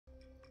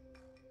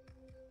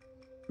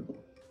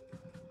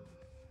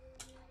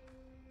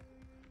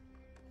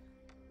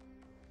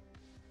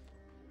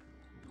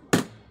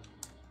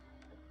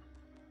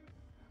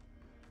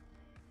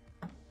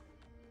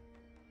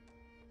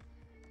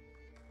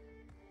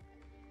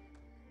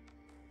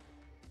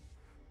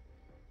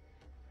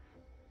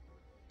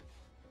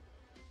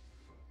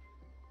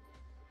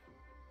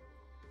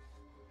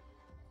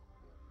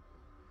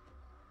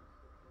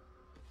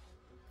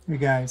Hey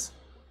guys,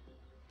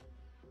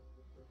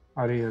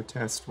 audio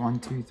test 1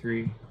 2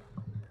 3.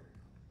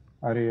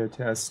 Audio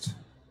test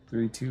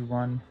 3 2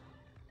 1.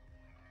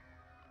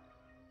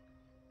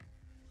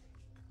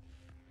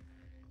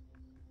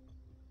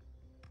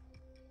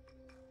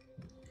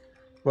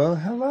 Well,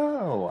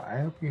 hello. I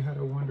hope you had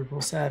a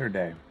wonderful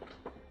Saturday.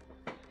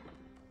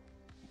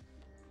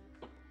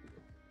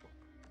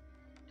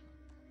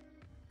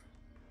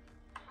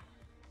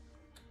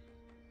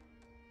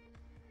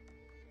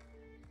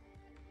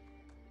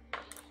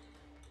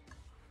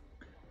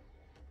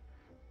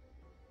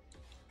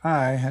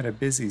 I had a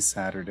busy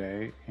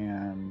Saturday,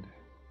 and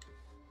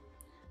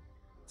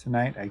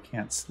tonight I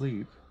can't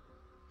sleep.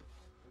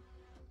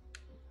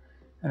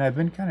 And I've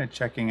been kind of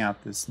checking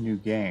out this new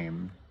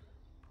game,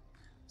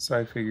 so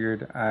I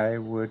figured I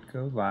would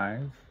go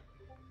live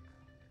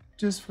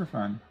just for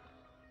fun.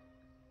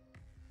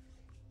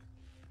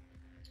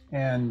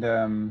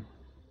 And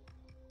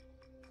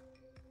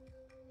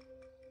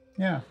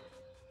yeah.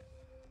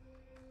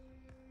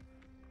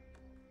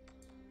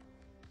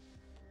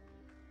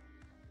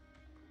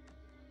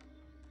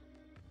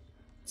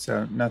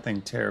 So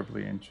nothing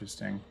terribly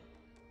interesting.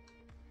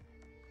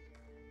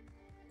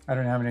 I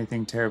don't have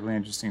anything terribly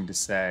interesting to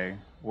say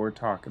or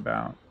talk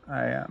about.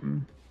 I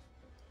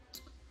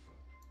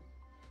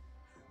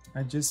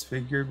just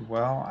figured,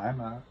 well,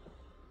 I'm up.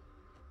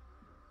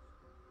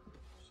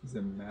 She's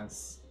a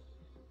mess.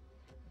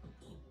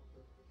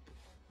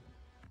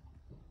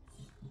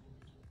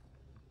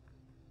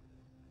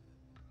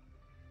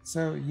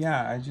 So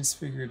yeah, I just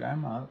figured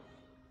I'm up.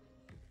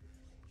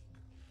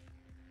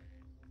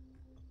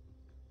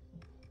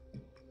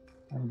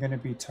 I'm gonna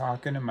be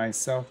talking to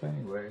myself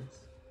anyways.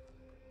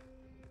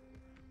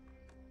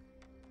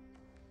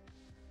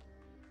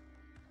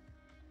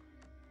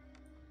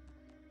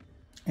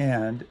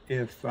 And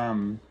if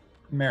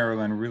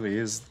Marilyn really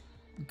is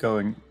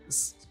going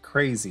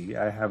crazy,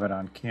 I have it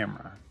on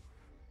camera.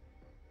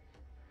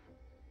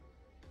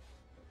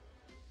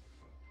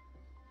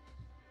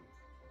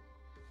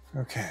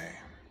 Okay.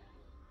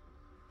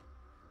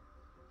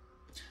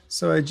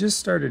 So I just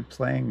started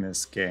playing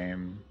this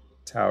game,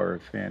 Tower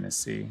of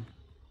Fantasy.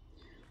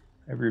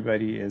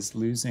 Everybody is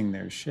losing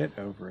their shit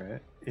over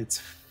it.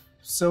 It's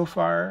so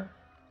far,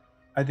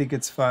 I think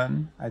it's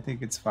fun. I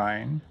think it's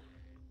fine.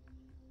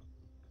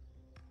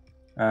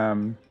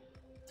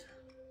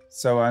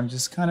 So I'm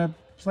just kind of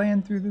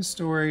playing through the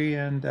story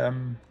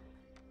and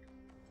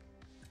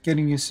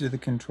getting used to the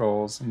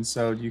controls. And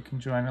so you can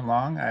join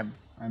along.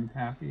 I'm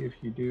happy if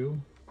you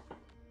do.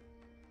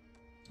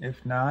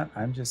 If not,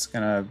 I'm just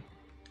gonna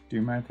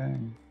do my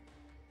thing.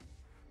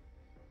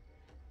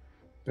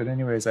 But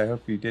anyways, I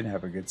hope you did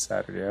have a good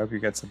Saturday. I hope you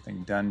got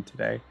something done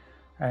today.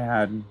 I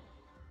had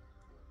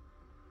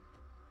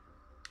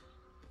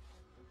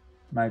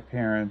my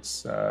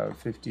parents'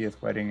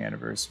 50th wedding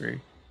anniversary.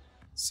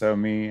 So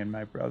me and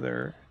my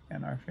brother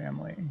and our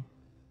family,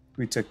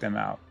 we took them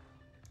out.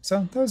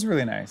 So that was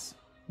really nice,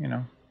 you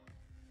know.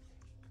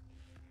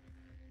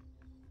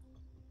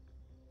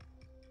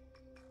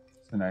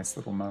 It's a nice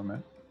little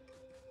moment.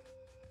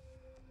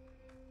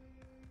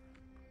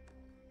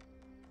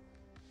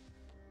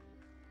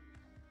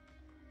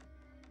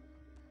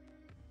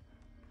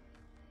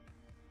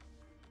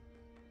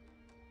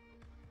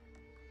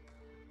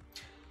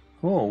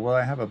 Cool. Well,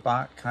 I have a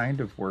bot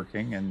kind of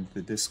working in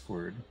the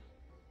Discord.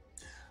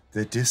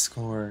 The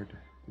Discord.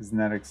 Isn't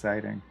that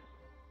exciting?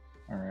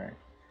 All right.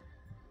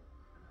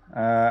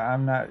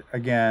 I'm not,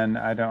 again,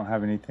 I don't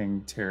have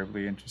anything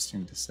terribly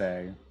interesting to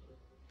say.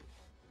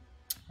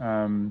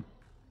 Um,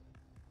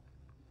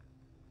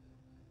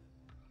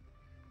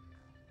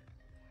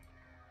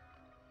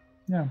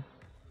 yeah.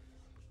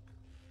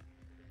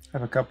 I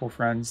have a couple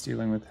friends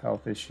dealing with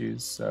health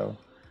issues, so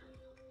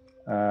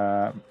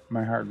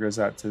my heart goes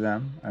out to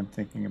them. I'm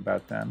thinking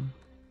about them.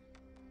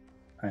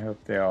 I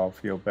hope they all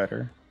feel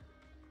better.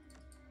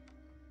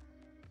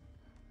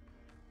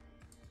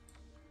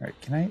 All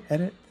right, can I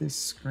edit this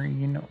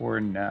screen or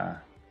nah?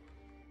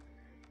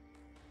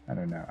 I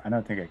don't know. I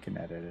don't think I can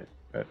edit it,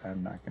 but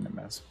I'm not going to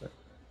mess with it.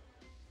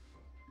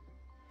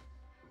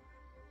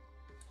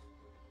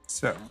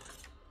 So,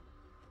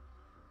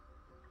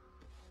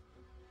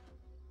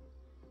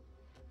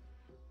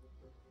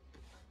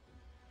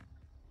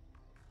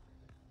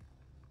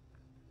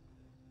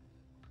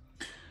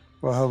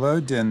 well, hello,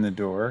 Din the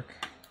Dork.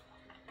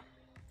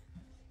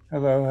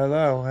 Hello,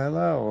 hello,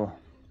 hello.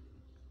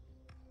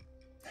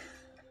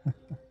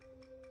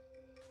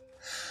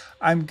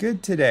 I'm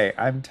good today.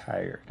 I'm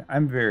tired.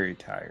 I'm very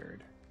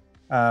tired.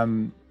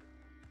 Um,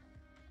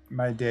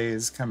 my day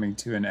is coming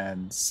to an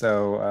end,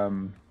 so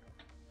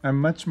I'm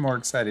much more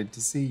excited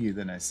to see you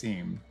than I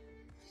seem.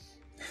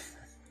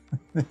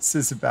 This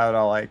is about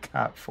all I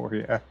got for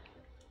you.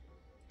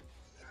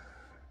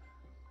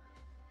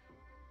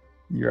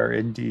 You are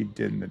indeed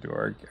Din the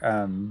Dork.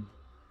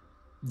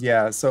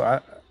 Yeah,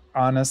 so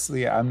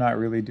honestly, I'm not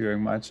really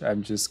doing much.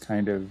 I'm just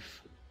kind of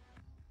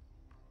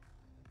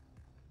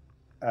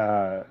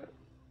uh,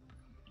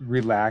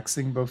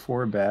 relaxing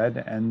before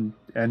bed and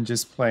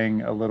just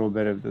playing a little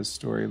bit of the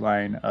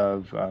storyline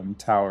of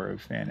Tower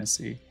of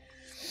Fantasy.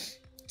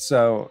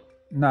 So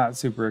not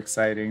super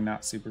exciting,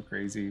 not super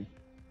crazy.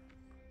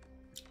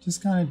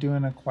 Just kind of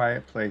doing a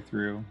quiet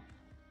playthrough.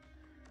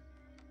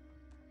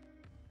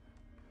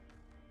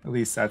 At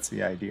least that's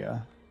the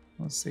idea.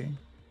 We'll see.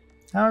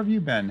 How have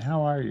you been?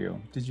 How are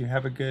you? Did you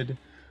have a good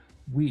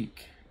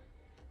week?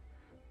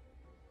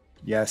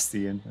 Yes,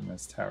 the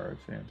infamous Tower of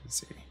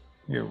Fantasy.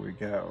 Here we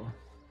go.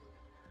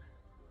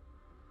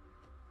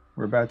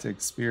 We're about to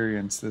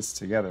experience this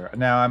together.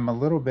 Now, I'm a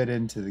little bit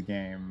into the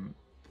game,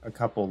 a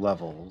couple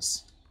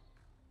levels,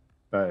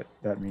 but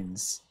that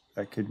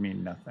could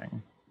mean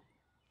nothing.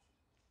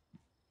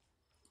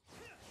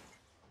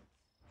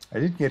 I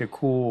did get a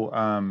cool,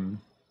 got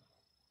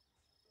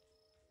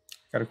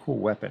a cool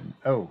weapon.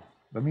 Oh,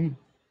 let me...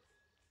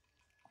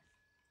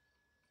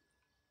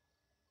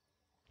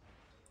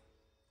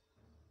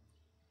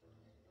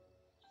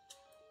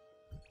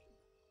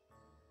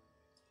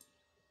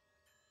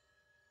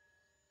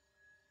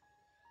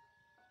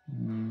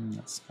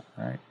 that's not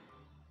right.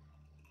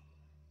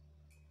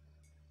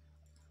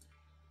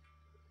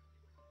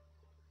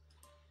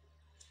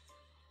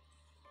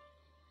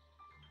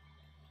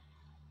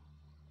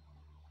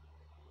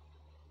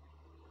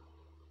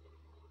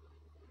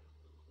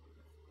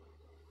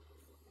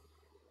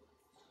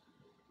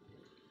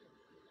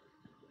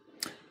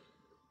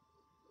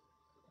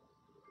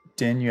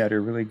 Dan, you had a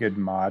really good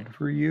mod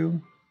for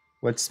you.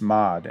 What's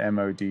mod?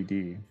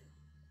 M-O-D-D.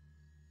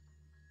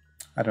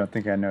 I don't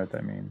think I know what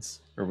that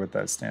means or what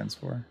that stands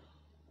for.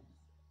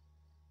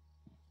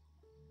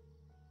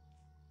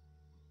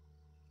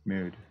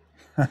 Mood.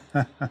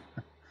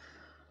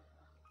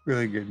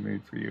 Really good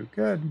mood for you.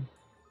 Good.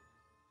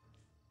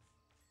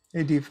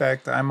 Hey,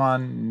 Defect, I'm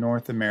on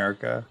North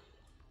America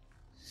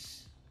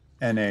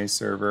NA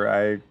server.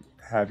 I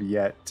have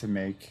yet to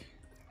make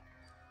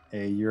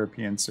a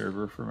European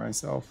server for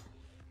myself.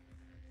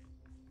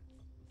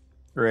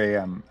 Or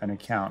an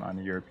account on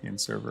a European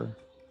server.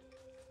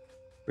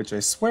 Which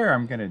I swear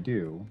I'm gonna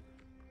do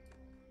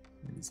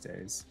these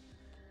days.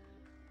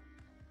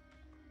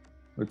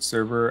 Which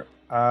server?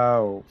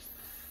 Oh,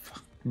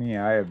 fuck me,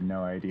 I have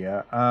no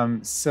idea.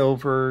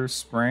 Silver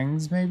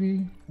Springs,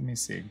 maybe? Let me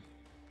see.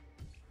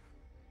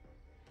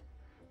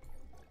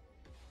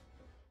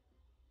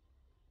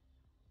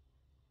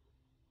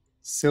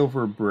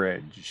 Silver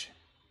Bridge.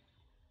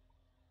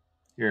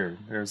 Here,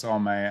 there's all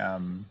my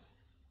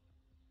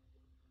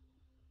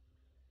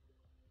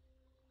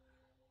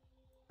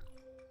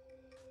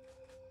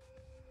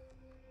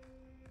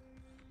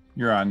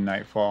You're on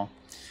Nightfall.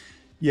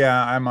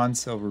 Yeah, I'm on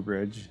Silver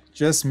Bridge.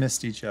 Just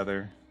missed each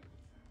other.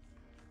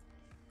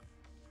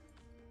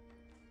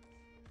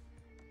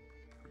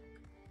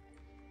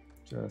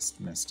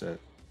 Just missed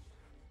it.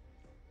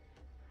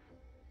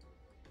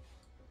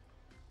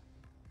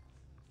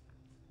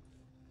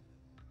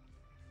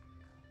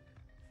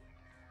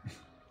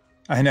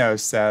 I know,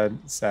 sad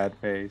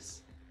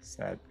face.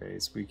 Sad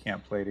face. We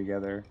can't play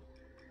together.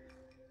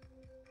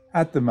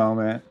 At the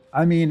moment.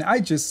 I mean, I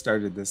just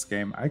started this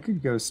game. I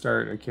could go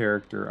start a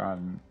character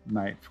on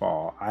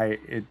Nightfall.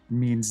 It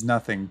means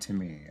nothing to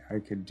me. I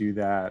could do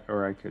that,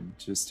 or I could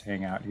just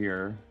hang out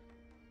here.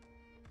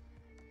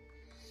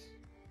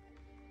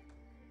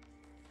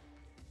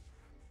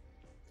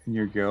 In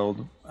your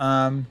guild.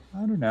 I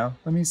don't know.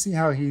 Let me see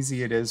how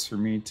easy it is for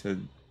me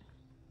to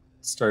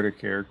start a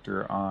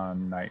character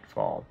on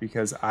Nightfall,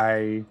 because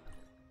I'm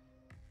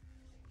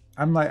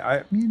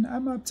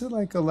up to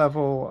like a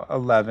level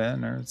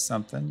 11 or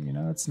something, you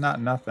know, it's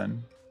not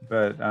nothing,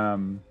 but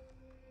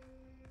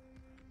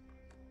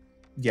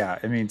yeah,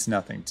 it means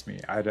nothing to me.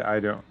 I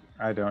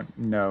don't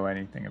know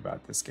anything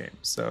about this game,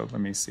 so let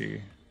me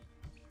see.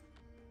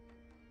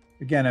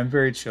 Again, I'm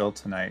very chill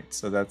tonight,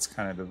 so that's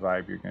kind of the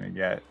vibe you're gonna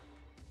get.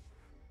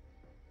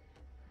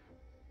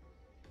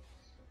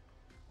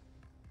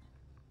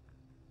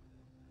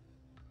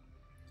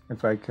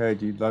 If I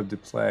could, you'd love to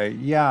play.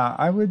 Yeah,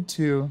 I would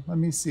too. Let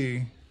me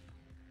see.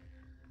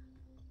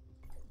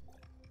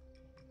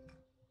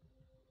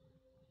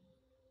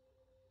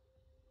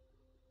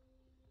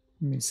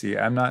 Let me see.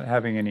 I'm not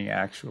having any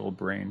actual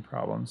brain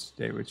problems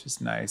today, which is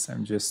nice.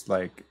 I'm just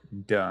like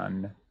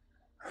done.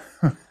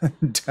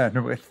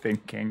 Done with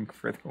thinking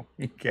for the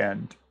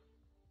weekend.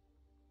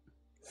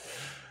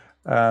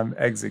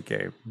 Exit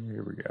game.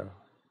 Here we go.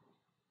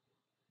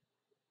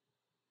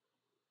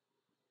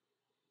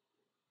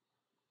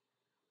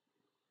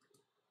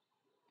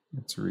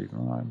 Let's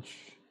relaunch.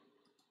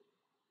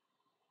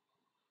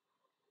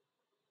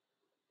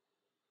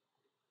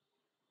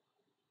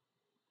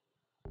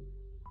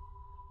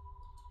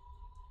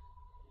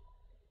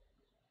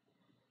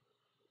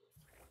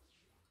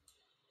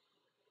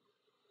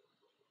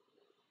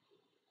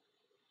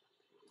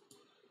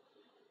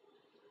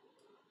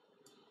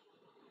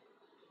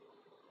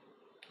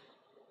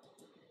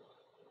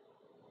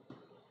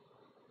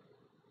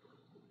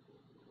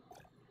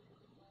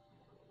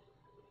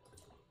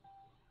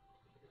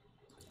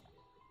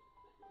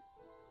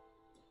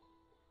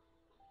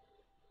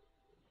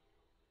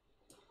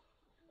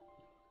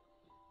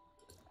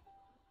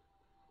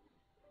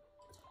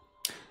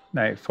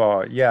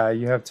 Nightfall. Yeah,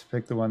 you have to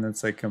pick the one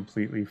that's like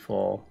completely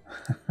full.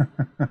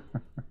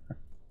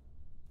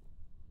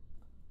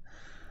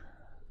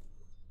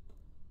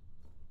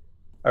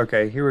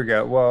 Okay, here we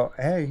go. Well,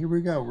 hey, here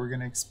we go. We're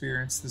going to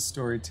experience the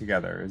story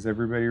together. Is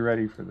everybody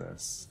ready for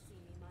this?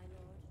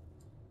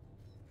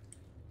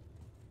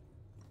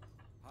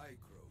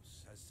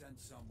 Hykros has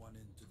sent someone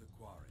into the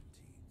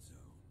quarantine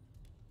zone.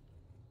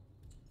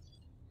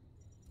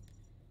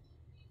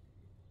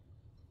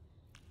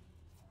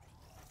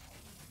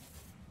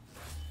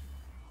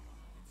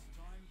 It's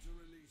time to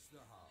release the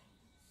hounds.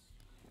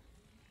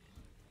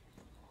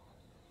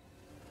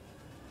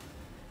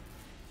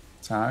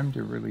 Time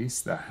to release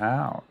the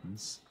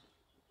hounds.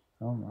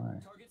 Oh my.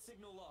 Target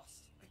signal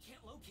lost. I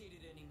can't locate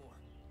it anymore.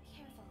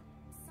 Careful.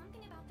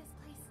 Something about this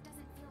place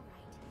doesn't feel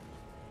right.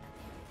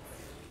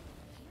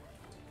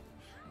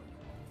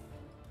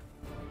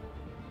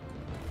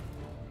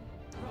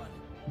 Run.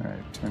 All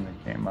right, turn the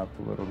game up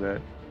a little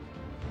bit.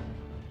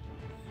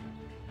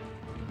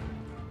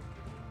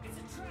 It's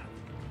a trap.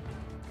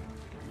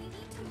 We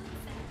need to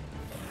move them.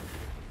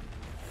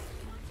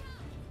 Watch out!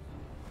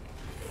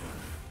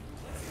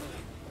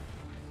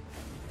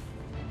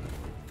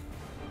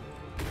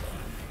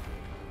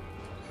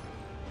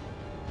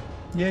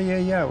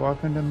 Yeah.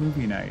 Welcome to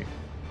movie night.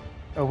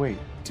 Oh wait,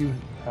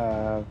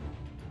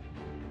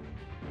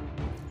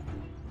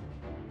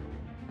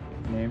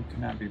 name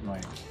cannot be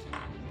blank.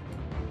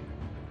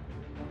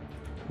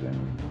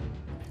 Then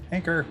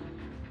Anchor.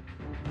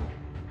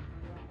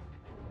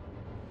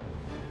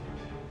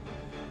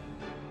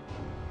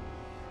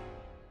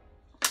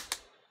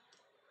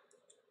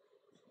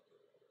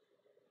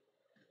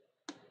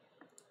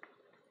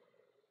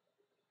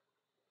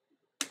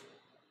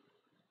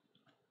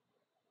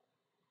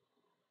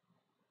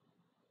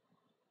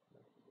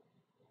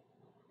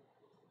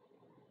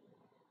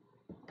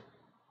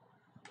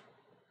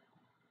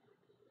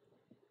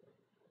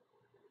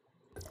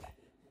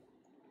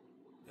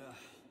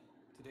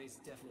 Today's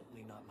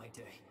definitely not my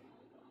day.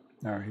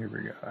 Oh, here we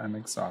go. I'm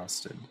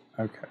exhausted.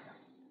 Okay.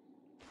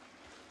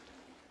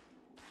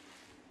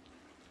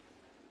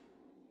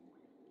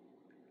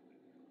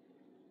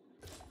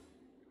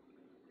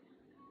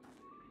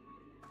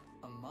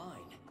 A mine?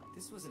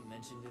 This wasn't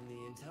mentioned in the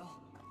intel.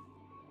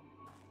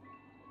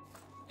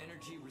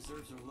 Energy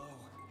reserves are low.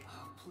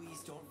 Oh,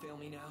 please don't fail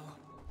me now.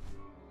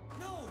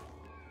 No!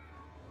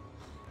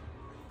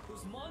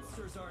 Those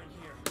monsters are in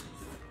here.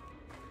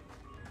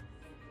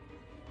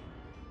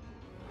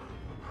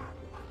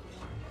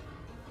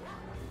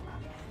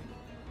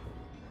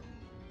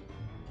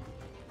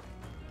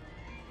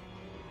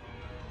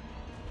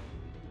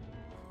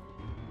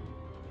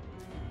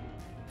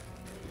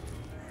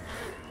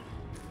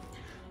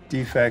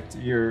 Defect,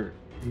 you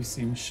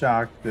seem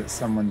shocked that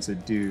someone's a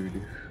dude.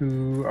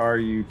 Who are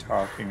you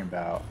talking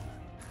about?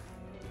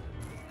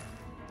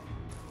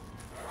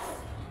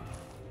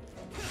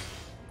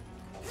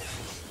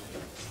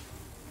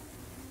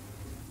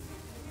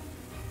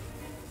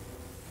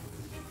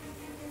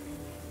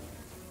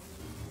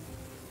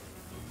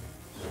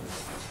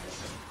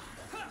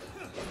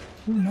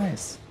 Ooh,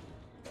 nice.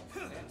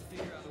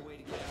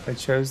 I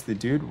chose the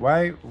dude.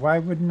 Why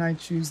wouldn't I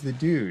choose the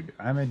dude?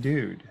 I'm a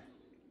dude.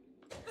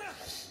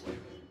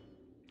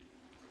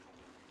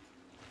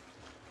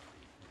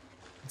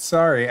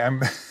 Sorry,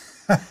 I'm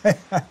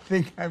I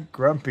think I'm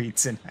grumpy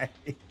tonight.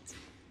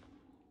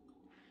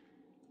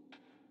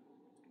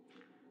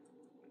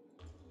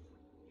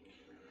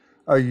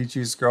 Oh, you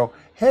choose girl.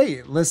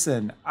 Hey,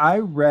 listen, I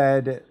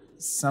read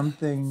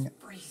something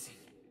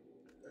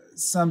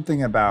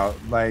about,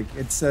 like,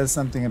 it says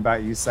something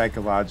about you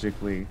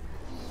psychologically,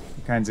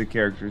 the kinds of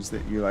characters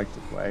that you like to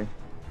play.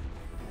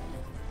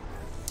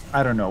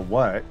 I don't know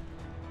what,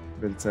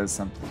 but it says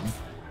something.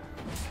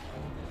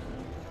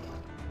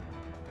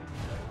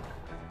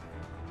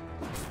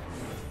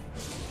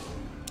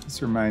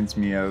 This reminds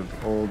me of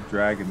old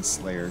Dragon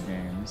Slayer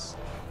games.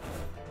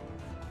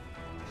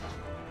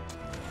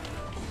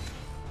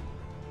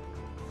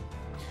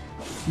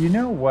 You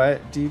know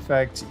what,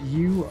 Defect?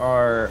 You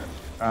are,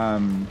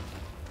 and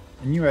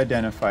you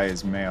identify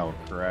as male,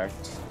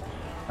 correct?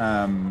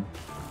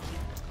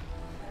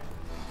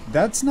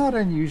 That's not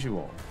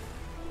unusual.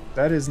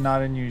 That is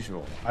not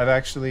unusual. I've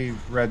actually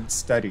read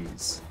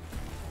studies.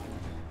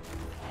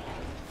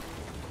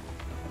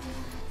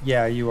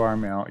 Yeah, you are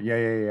male.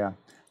 Yeah.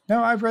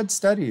 No, I've read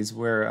studies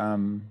where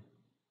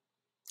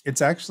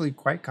it's actually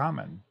quite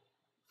common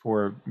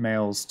for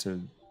males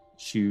to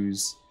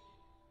choose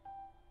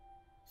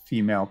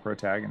female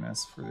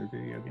protagonists for their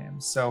video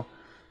games. So,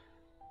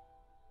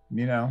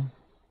 you know,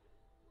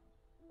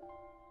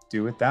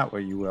 do it that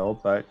way you will,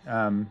 but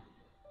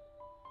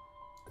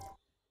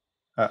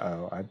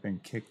uh-oh, I've been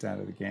kicked out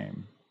of the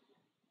game.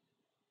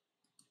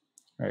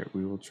 All right,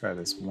 we will try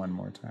this one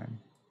more time.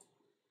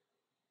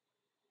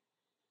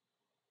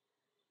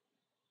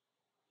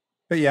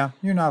 But yeah,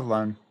 you're not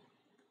alone.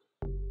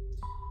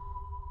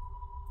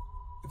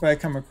 If I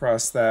come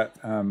across that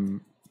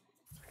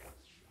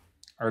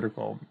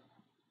article,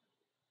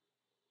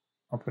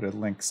 I'll put a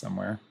link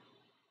somewhere.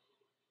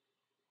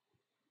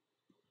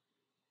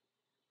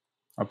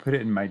 I'll put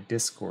it in my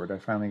Discord. I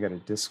finally got a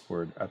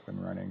Discord up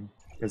and running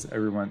because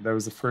that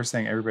was the first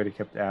thing everybody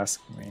kept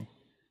asking me.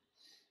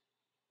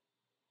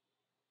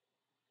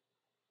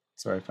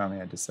 So I finally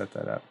had to set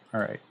that up. All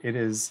right, it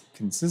is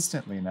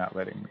consistently not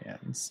letting me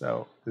in.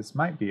 So this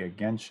might be a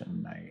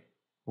Genshin night.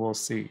 We'll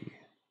see.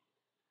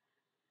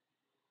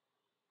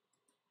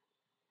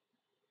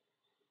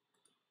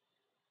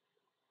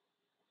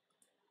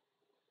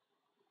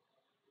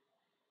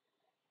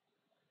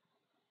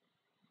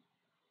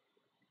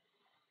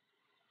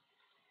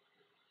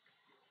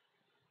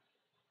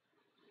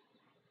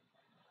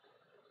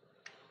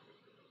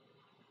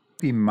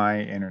 Be my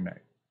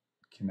internet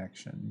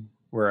connection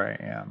where I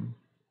am.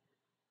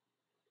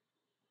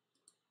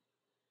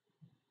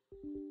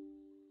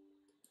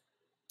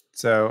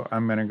 So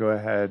I'm going to go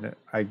ahead.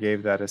 I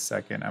gave that a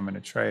second. I'm going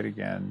to try it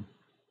again.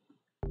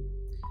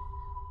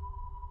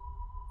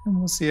 And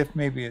we'll see if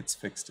maybe it's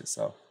fixed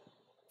itself.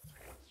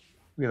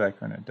 We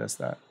like when it does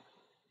that.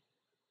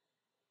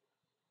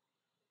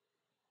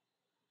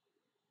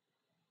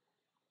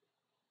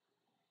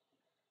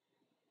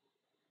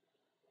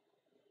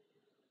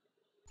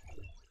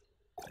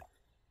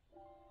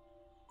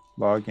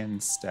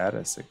 Login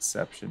status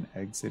exception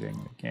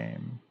exiting the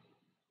game.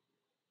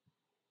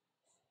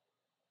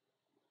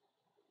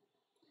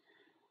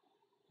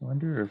 I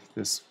wonder if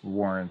this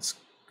warrants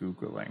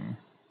Googling.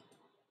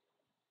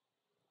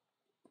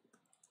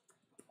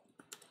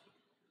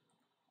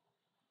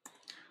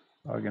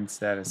 Login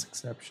status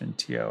exception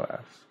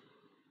TLF.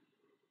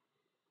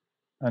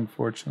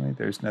 Unfortunately,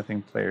 there's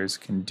nothing players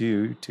can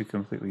do to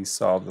completely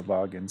solve the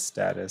login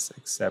status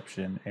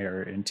exception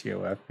error in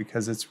TOF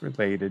because it's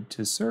related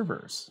to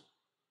servers.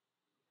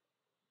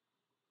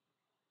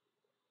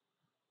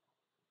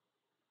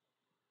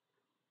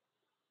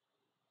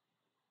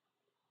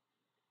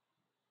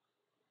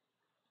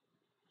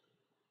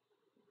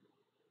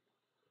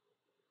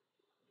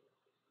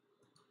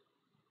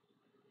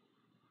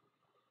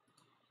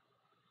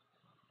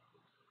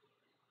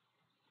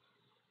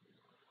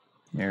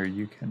 Here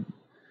you can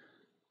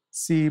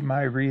see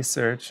my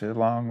research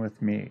along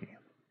with me.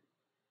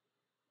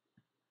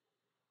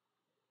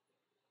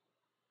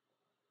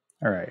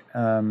 All right.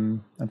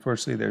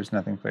 Unfortunately, there's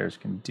nothing players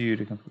can do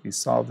to completely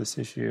solve this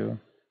issue.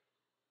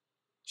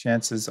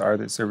 Chances are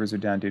that servers are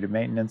down due to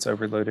maintenance,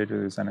 overloaded, or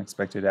there's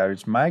unexpected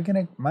outage.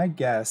 My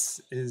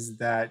guess is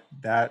that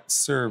that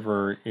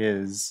server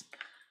is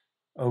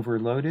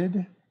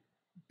overloaded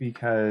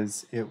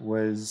because it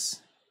was,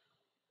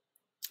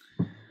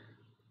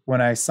 when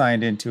I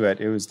signed into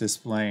it, it was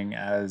displaying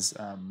as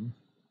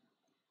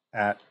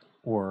at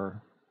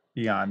or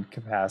beyond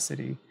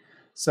capacity.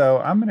 So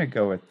I'm going to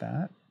go with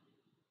that.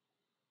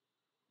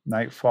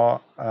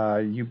 Nightfall,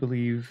 you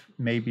believe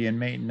maybe in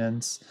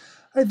maintenance.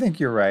 I think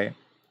you're right.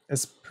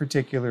 It's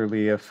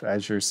particularly if,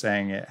 as you're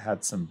saying, it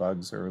had some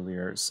bugs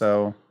earlier.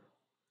 So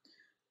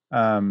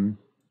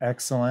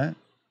excellent.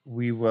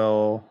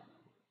 We'll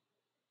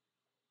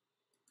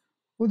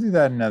do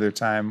that another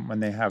time when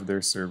they have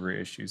their server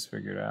issues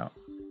figured out.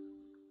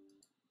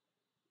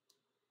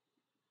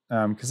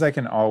 Because I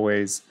can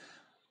always,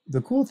 the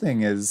cool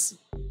thing is,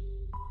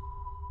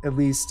 at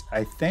least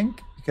I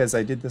think, because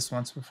I did this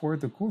once before,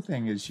 the cool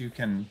thing is you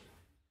can,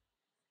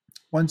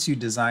 once you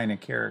design a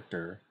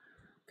character,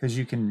 because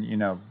you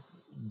can,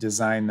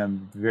 design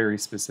them very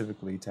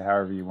specifically to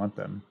however you want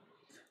them,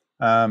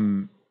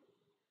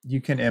 you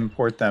can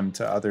import them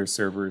to other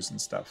servers and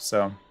stuff.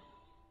 So,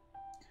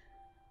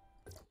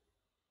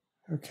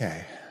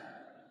 okay.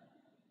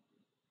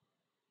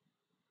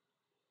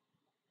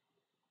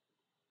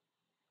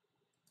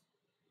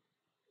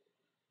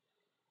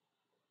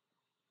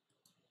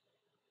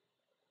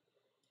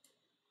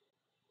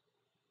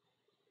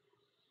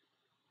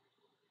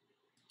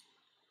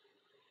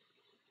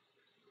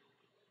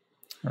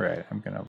 All right, I'm gonna